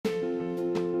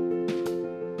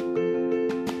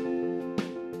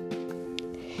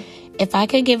If I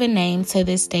could give a name to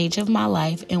this stage of my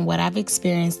life and what I've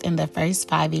experienced in the first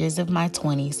 5 years of my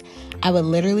 20s, I would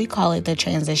literally call it the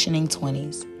Transitioning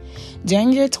 20s.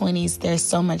 During your 20s, there's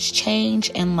so much change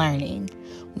and learning.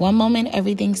 One moment,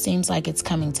 everything seems like it's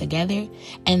coming together,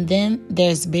 and then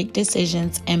there's big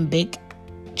decisions and big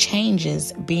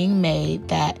changes being made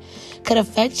that could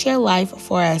affect your life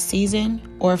for a season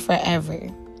or forever.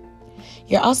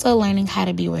 You're also learning how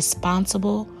to be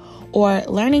responsible or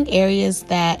learning areas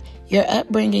that your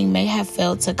upbringing may have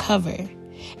failed to cover,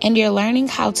 and you're learning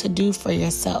how to do for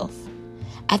yourself.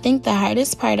 I think the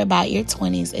hardest part about your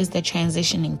 20s is the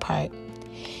transitioning part.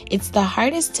 It's the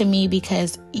hardest to me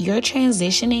because you're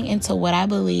transitioning into what I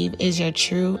believe is your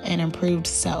true and improved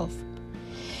self.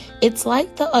 It's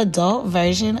like the adult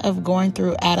version of going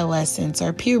through adolescence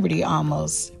or puberty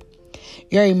almost.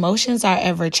 Your emotions are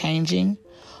ever changing.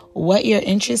 What you're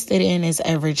interested in is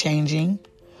ever changing.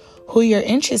 Who you're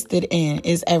interested in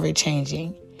is ever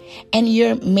changing. And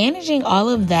you're managing all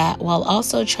of that while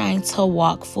also trying to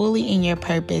walk fully in your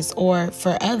purpose, or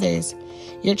for others,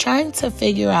 you're trying to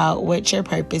figure out what your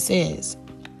purpose is.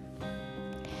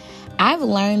 I've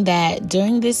learned that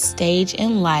during this stage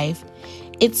in life,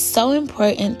 it's so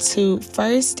important to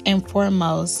first and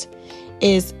foremost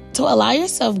is to allow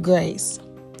yourself grace.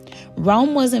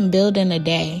 Rome wasn't built in a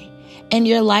day, and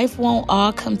your life won't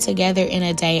all come together in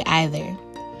a day either.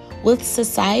 With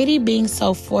society being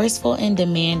so forceful and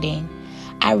demanding,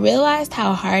 I realized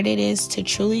how hard it is to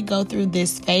truly go through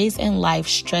this phase in life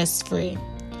stress-free.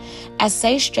 I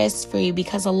say stress-free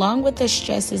because along with the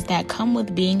stresses that come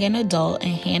with being an adult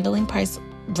and handling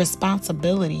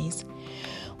responsibilities,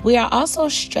 we are also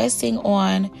stressing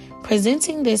on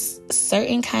presenting this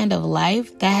certain kind of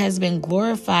life that has been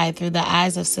glorified through the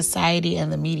eyes of society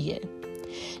and the media.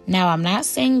 Now, I'm not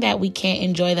saying that we can't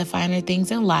enjoy the finer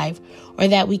things in life or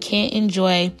that we can't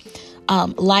enjoy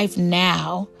life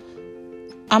now.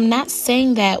 I'm not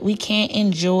saying that we can't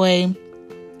enjoy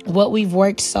what we've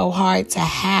worked so hard to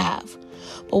have.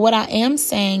 But what I am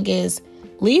saying is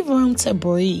leave room to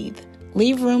breathe.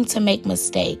 Leave room to make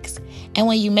mistakes. And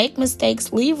when you make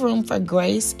mistakes, leave room for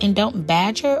grace and don't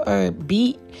badger or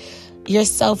beat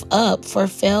yourself up for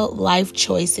failed life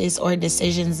choices or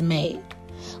decisions made.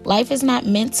 Life is not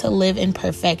meant to live in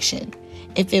perfection.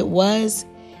 If it was,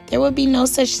 there would be no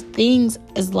such things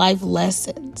as life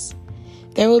lessons.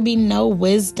 There would be no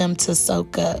wisdom to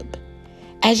soak up.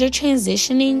 As you're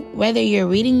transitioning, whether you're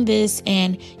reading this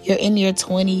and you're in your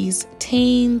 20s,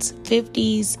 teens,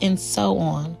 50s, and so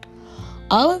on,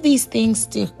 all of these things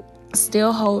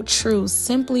still hold true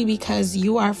simply because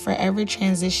you are forever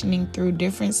transitioning through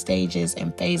different stages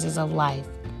and phases of life.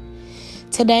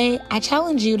 Today, I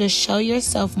challenge you to show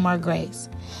yourself more grace.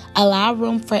 Allow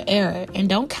room for error and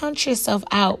don't count yourself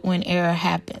out when error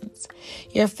happens.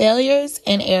 Your failures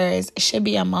and errors should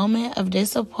be a moment of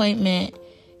disappointment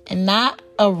and not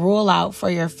a rule out for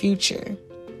your future.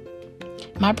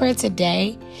 My prayer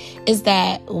today is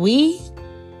that we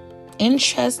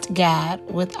entrust God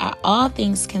with all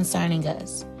things concerning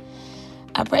us.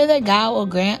 I pray that God will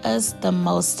grant us the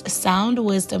most sound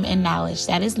wisdom and knowledge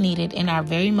that is needed in our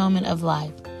very moment of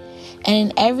life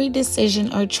and in every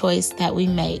decision or choice that we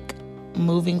make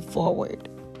moving forward.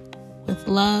 With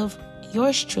love,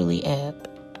 yours truly, Eb.